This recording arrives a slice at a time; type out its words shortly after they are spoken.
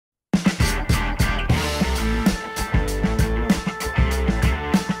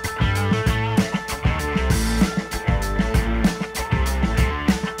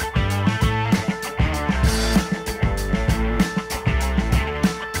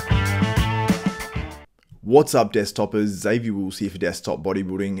What's up, desktopers? Xavier Wills here for Desktop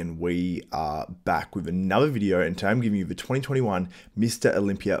Bodybuilding, and we are back with another video. And today I'm giving you the 2021 Mr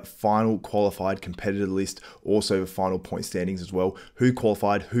Olympia final qualified competitor list, also the final point standings as well, who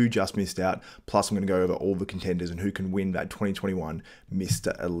qualified, who just missed out, plus I'm going to go over all the contenders and who can win that 2021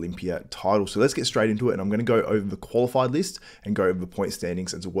 Mr Olympia title. So let's get straight into it, and I'm going to go over the qualified list and go over the point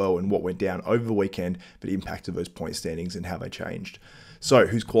standings as well and what went down over the weekend that impacted those point standings and how they changed. So,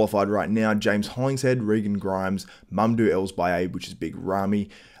 who's qualified right now? James Hollingshead, Regan Grimes, Mumdu Elsbaye, which is big, Ramy,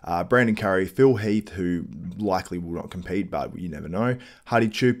 Brandon Curry, Phil Heath, who likely will not compete, but you never know, Hadi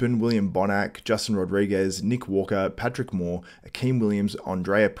Choopan, William Bonac, Justin Rodriguez, Nick Walker, Patrick Moore, Akeem Williams,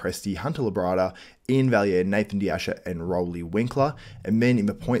 Andrea Presti, Hunter Labrada, Ian Valier, Nathan Asha, and Rolly Winkler. And then in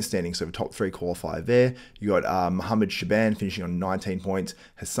the point standings, so the top three qualify there. You got Mohammed Shaban finishing on 19 points,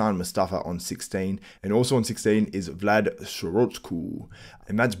 Hassan Mustafa on 16, and also on 16 is Vlad Sorotsku.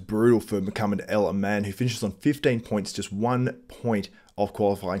 And that's brutal for Muhammad El Aman, who finishes on 15 points, just 1 point of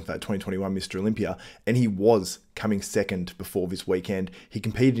qualifying for that 2021 Mr Olympia, and he was coming second before this weekend. He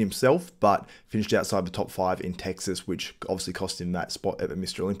competed himself, but finished outside the top 5 in Texas, which obviously cost him that spot at the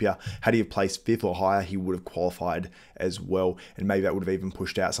Mr Olympia. Had he have placed 5th or higher, he would have qualified as well, and maybe that would have even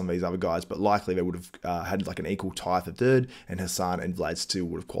pushed out some of these other guys, but likely they would have had like an equal tie for 3rd, and Hassan and Vlad still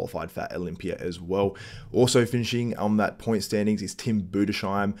would have qualified for that Olympia as well. Also finishing on that point standings is Tim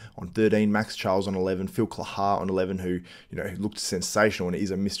Budesheim on 13, Max Charles on 11, Phil Klahar on 11, who looked sensational and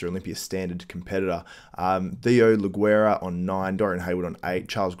is a Mr Olympia standard competitor. Theo Laguera on 9, Dorian Hayward on 8,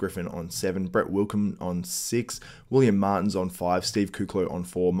 Charles Griffin on 7, Brett Wilkham on 6, William Martins on 5, Steve Kuklo on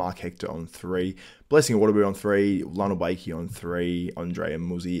 4, Mark Hector on 3, Blessing Waterbury on 3, Lionel Bakey on 3, Andrea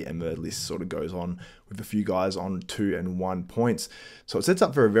Muzzi, and the list sort of goes on with a few guys on 2 and 1 points. So it sets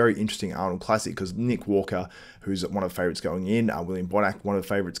up for a very interesting Arnold Classic because Nick Walker, who's one of the favourites going in, William Bonac, one of the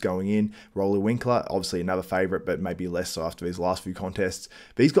favourites going in, Rolly Winkler, obviously another favourite, but maybe less so after these last few contests.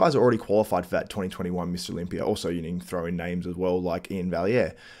 These guys are already qualified for that 2021 Mr Olympia. Also, you can throw in names as well, like Ian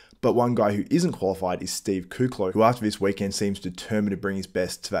Valier. But one guy who isn't qualified is Steve Kuklo, who after this weekend seems determined to bring his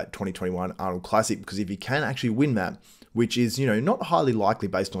best to that 2021 Arnold Classic, because if he can actually win that, which is, not highly likely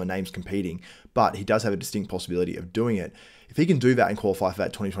based on the names competing, but he does have a distinct possibility of doing it. If he can do that and qualify for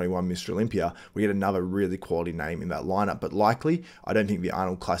that 2021 Mr Olympia, we get another really quality name in that lineup. But likely, I don't think the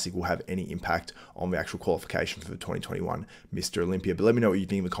Arnold Classic will have any impact on the actual qualification for the 2021 Mr Olympia. But let me know what you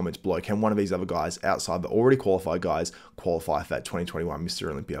think in the comments below. Can one of these other guys outside the already qualified guys qualify for that 2021 Mr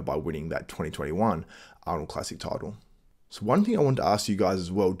Olympia by winning that 2021 Arnold Classic title? So one thing I wanted to ask you guys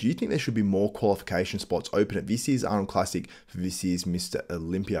as well, do you think there should be more qualification spots open at this year's Arnold Classic for this year's Mr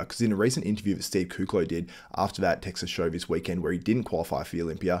Olympia? Because in a recent interview that Steve Kuklo did after that Texas show this weekend where he didn't qualify for the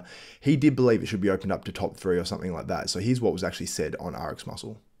Olympia, he did believe it should be opened up to top 3 or something like that. So here's what was actually said on RX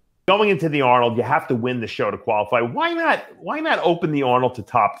Muscle. Going into the Arnold, you have to win the show to qualify. Why not open the Arnold to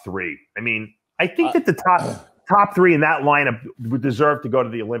top 3? I mean, I think that the top 3 in that lineup would deserve to go to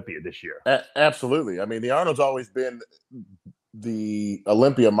the Olympia this year. Absolutely. I mean, the Arnold's always been the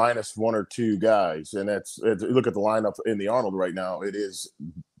Olympia minus 1 or 2 guys, and look at the lineup in the Arnold right now. It is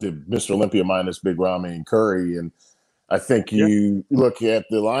the Mr. Olympia minus Big Ramy and Curry, and I think you look at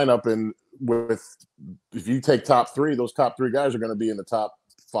the lineup, and if you take top 3, those top 3 guys are going to be in the top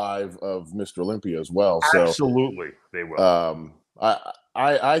 5 of Mr. Olympia as well. Absolutely, so, they will.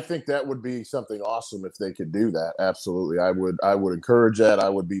 I think that would be something awesome if they could do that. Absolutely. I would encourage that. I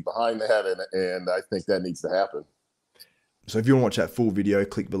would be behind that, and I think that needs to happen. So if you want to watch that full video,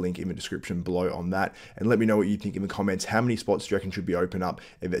 click the link in the description below on that, and let me know what you think in the comments. How many spots do you reckon should be open up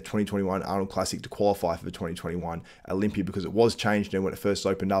at the 2021 Arnold Classic to qualify for the 2021 Olympia? Because it was changed, and when it first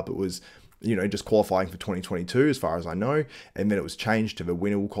opened up, it was just qualifying for 2022 as far as I know, and then it was changed to the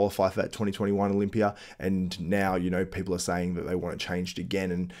winner will qualify for that 2021 Olympia, and now people are saying that they want it changed again.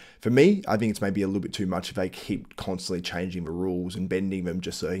 And for me, I think it's maybe a little bit too much if they keep constantly changing the rules and bending them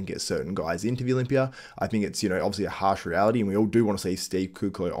just so they can get certain guys into the Olympia. I think it's obviously a harsh reality, and we all do want to see Steve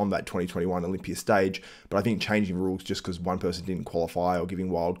Kuklo on that 2021 Olympia stage, but I think changing the rules just because one person didn't qualify or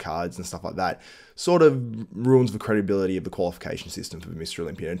giving wild cards and stuff like that sort of ruins the credibility of the qualification system for Mr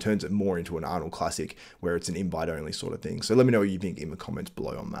Olympia and turns it more into an Arnold Classic where it's an invite-only sort of thing. So let me know what you think in the comments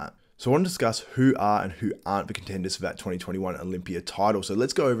below on that. So I want to discuss who are and who aren't the contenders for that 2021 Olympia title. So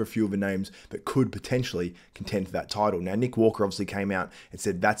let's go over a few of the names that could potentially contend for that title. Now, Nick Walker obviously came out and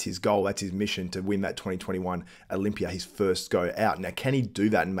said that's his goal, that's his mission to win that 2021 Olympia, his first go out. Now, can he do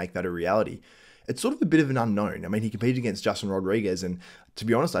that and make that a reality? It's sort of a bit of an unknown. I mean, he competed against Justin Rodriguez, and to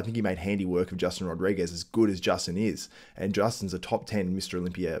be honest, I think he made handy work of Justin Rodriguez, as good as Justin is. And Justin's a top 10 Mr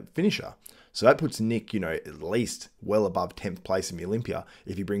Olympia finisher. So that puts Nick, at least well above 10th place in the Olympia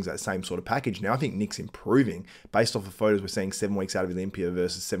if he brings that same sort of package. Now, I think Nick's improving based off the photos we're seeing 7 weeks out of Olympia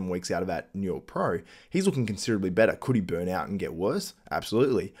versus 7 weeks out of that New York Pro. He's looking considerably better. Could he burn out and get worse?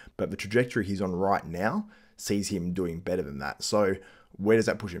 Absolutely. But the trajectory he's on right now sees him doing better than that. So where does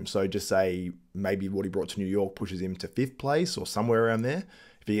that push him? So just say maybe what he brought to New York pushes him to 5th place or somewhere around there.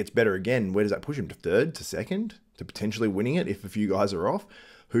 If he gets better again, where does that push him? To 3rd, to 2nd, to potentially winning it if a few guys are off?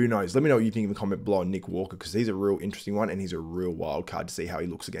 Who knows? Let me know what you think in the comment below on Nick Walker, because he's a real interesting one and he's a real wild card to see how he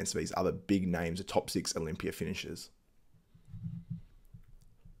looks against these other big names, the top 6 Olympia finishers.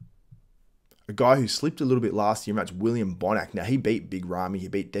 A guy who slipped a little bit last year, that's William Bonac. Now, he beat Big Ramy, he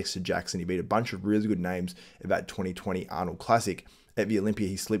beat Dexter Jackson, he beat a bunch of really good names at that 2020 Arnold Classic. At the Olympia,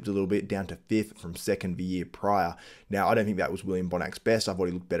 he slipped a little bit down to 5th from 2nd the year prior. Now, I don't think that was William Bonac's best. I thought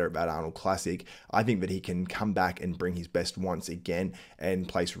he looked better at that Arnold Classic. I think that he can come back and bring his best once again and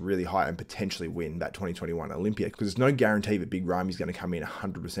place really high and potentially win that 2021 Olympia, because there's no guarantee that Big Ramy's going to come in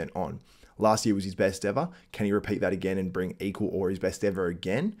 100% on. Last year was his best ever. Can he repeat that again and bring equal or his best ever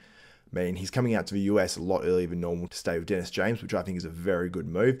again? I mean, he's coming out to the US a lot earlier than normal to stay with Dennis James, which I think is a very good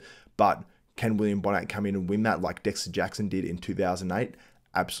move. But can William Bonac come in and win that like Dexter Jackson did in 2008?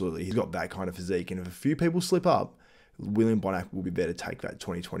 Absolutely. He's got that kind of physique. And if a few people slip up, William Bonac will be there to take that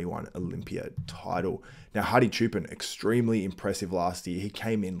 2021 Olympia title. Now, Hadi Choopan, extremely impressive last year. He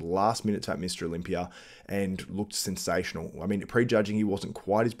came in last minute to that Mr. Olympia and looked sensational. I mean, pre-judging, he wasn't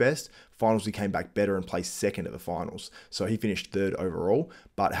quite his best. Finals, he came back better and placed 2nd at the finals. So he finished 3rd overall.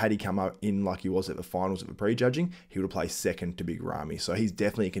 But had he come out in like he was at the finals at the pre-judging, he would have placed 2nd to Big Ramy. So he's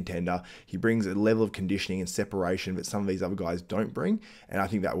definitely a contender. He brings a level of conditioning and separation that some of these other guys don't bring. And I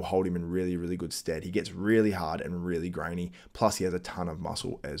think that will hold him in really, really good stead. He gets really hard and really grainy. Plus, he has a ton of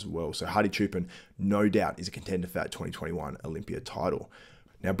muscle as well. So Hadi Choopan, no doubt, is a contender for that 2021 Olympia title.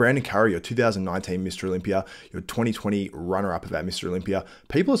 Now, Brandon Curry, your 2019 Mr. Olympia, your 2020 runner-up of that Mr. Olympia,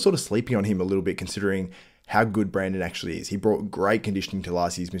 people are sort of sleeping on him a little bit considering how good Brandon actually is. He brought great conditioning to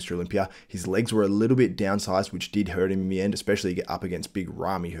last year's Mr. Olympia. His legs were a little bit downsized, which did hurt him in the end, especially up against Big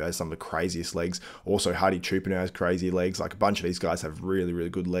Ramy, who has some of the craziest legs. Also, Hadi Choopan, who has crazy legs. Like, a bunch of these guys have really, really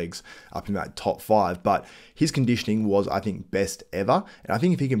good legs up in that top 5. But his conditioning was, I think, best ever. And I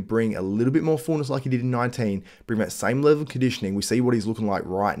think if he can bring a little bit more fullness like he did in 19, bring that same level of conditioning, we see what he's looking like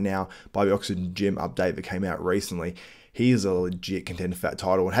right now by the Oxygen Gym update that came out recently. He is a legit contender for that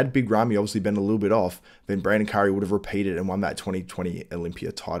title. And had Big Ramy obviously been a little bit off, then Brandon Curry would have repeated and won that 2020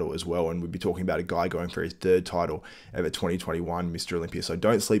 Olympia title as well. And we'd be talking about a guy going for his 3rd title at the 2021 Mr. Olympia. So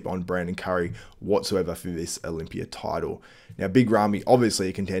don't sleep on Brandon Curry whatsoever for this Olympia title. Now, Big Ramy, obviously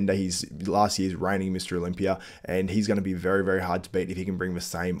a contender. He's last year's reigning Mr. Olympia, and he's going to be very, very hard to beat if he can bring the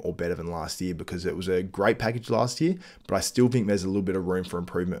same or better than last year, because it was a great package last year, but I still think there's a little bit of room for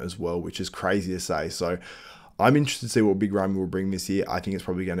improvement as well, which is crazy to say. So I'm interested to see what Big Ramy will bring this year. I think it's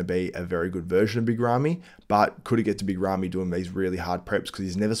probably going to be a very good version of Big Ramy, but could it get to Big Ramy doing these really hard preps, because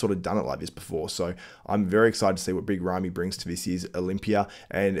he's never sort of done it like this before. So I'm very excited to see what Big Ramy brings to this year's Olympia,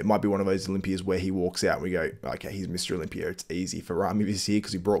 and it might be one of those Olympias where he walks out and we go, okay, he's Mr. Olympia. It's easy for Ramy this year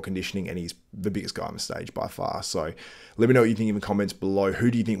because he brought conditioning and he's the biggest guy on the stage by far. So let me know what you think in the comments below.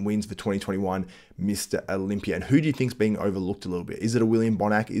 Who do you think wins the 2021 Mr. Olympia, and who do you think's being overlooked a little bit? Is it a William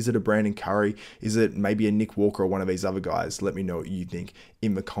Bonac? Is it a Brandon Curry? Is it maybe a Nick Walker or one of these other guys? Let me know what you think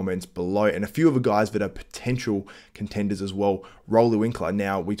in the comments below. And a few other guys that are potential contenders as well. Rolly Winkler.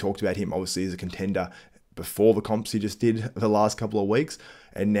 Now, we talked about him obviously as a contender before the comps he just did the last couple of weeks,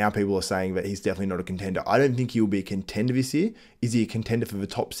 and now people are saying that he's definitely not a contender. I don't think he'll be a contender this year. Is he a contender for the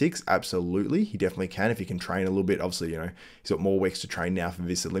top 6? Absolutely. He definitely can if he can train a little bit. Obviously, he's got more weeks to train now for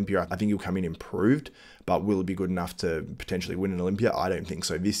this Olympia. I think he'll come in improved, but will it be good enough to potentially win an Olympia? I don't think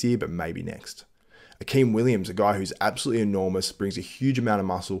so this year, but maybe next. Akeem Williams, a guy who's absolutely enormous, brings a huge amount of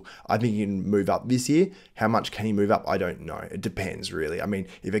muscle. I think he can move up this year. How much can he move up? I don't know. It depends, really. I mean,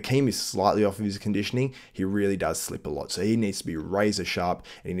 if Akeem is slightly off of his conditioning, he really does slip a lot. So he needs to be razor sharp,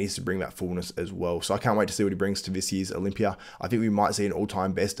 and he needs to bring that fullness as well. So I can't wait to see what he brings to this year's Olympia. I think we might see an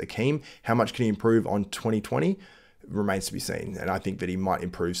all-time best Akeem. How much can he improve on 2020? Remains to be seen, and I think that he might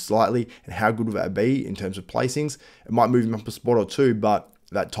improve slightly. And how good will that be in terms of placings? It might move him up a spot or two, but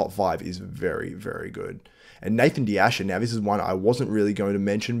that top 5 is very, very good. And Nathan Asha, now this is one I wasn't really going to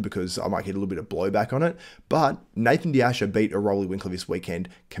mention because I might get a little bit of blowback on it, but Nathan Asha beat a Rolly Winkler this weekend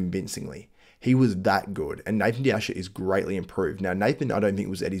convincingly. He was that good, and Nathan Asha is greatly improved. Now, Nathan, I don't think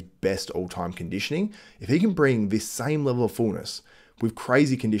was at his best all-time conditioning. If he can bring this same level of fullness with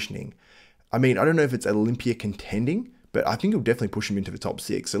crazy conditioning, I mean, I don't know if it's Olympia contending, but I think he'll definitely push him into the top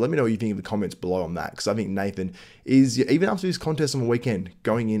 6. So let me know what you think in the comments below on that, because I think Nathan is, even after his contest on the weekend,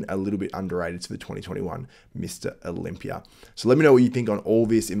 going in a little bit underrated to the 2021 Mr. Olympia. So let me know what you think on all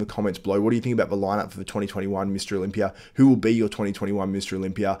this in the comments below. What do you think about the lineup for the 2021 Mr. Olympia? Who will be your 2021 Mr.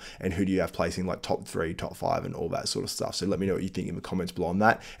 Olympia? And who do you have placing like top 3, top 5, and all that sort of stuff? So let me know what you think in the comments below on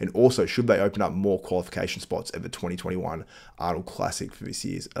that. And also, should they open up more qualification spots at the 2021 Arnold Classic for this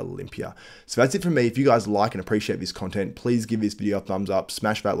year's Olympia? So that's it from me. If you guys like and appreciate this content, please give this video a thumbs up,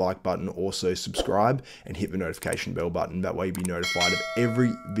 smash that like button, also subscribe and hit the notification bell button. That way you'll be notified of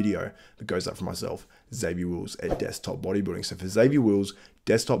every video that goes up from myself, Xavier Wills at Desktop Bodybuilding. So for Xavier Wills,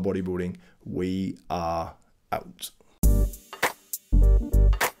 Desktop Bodybuilding, we are out.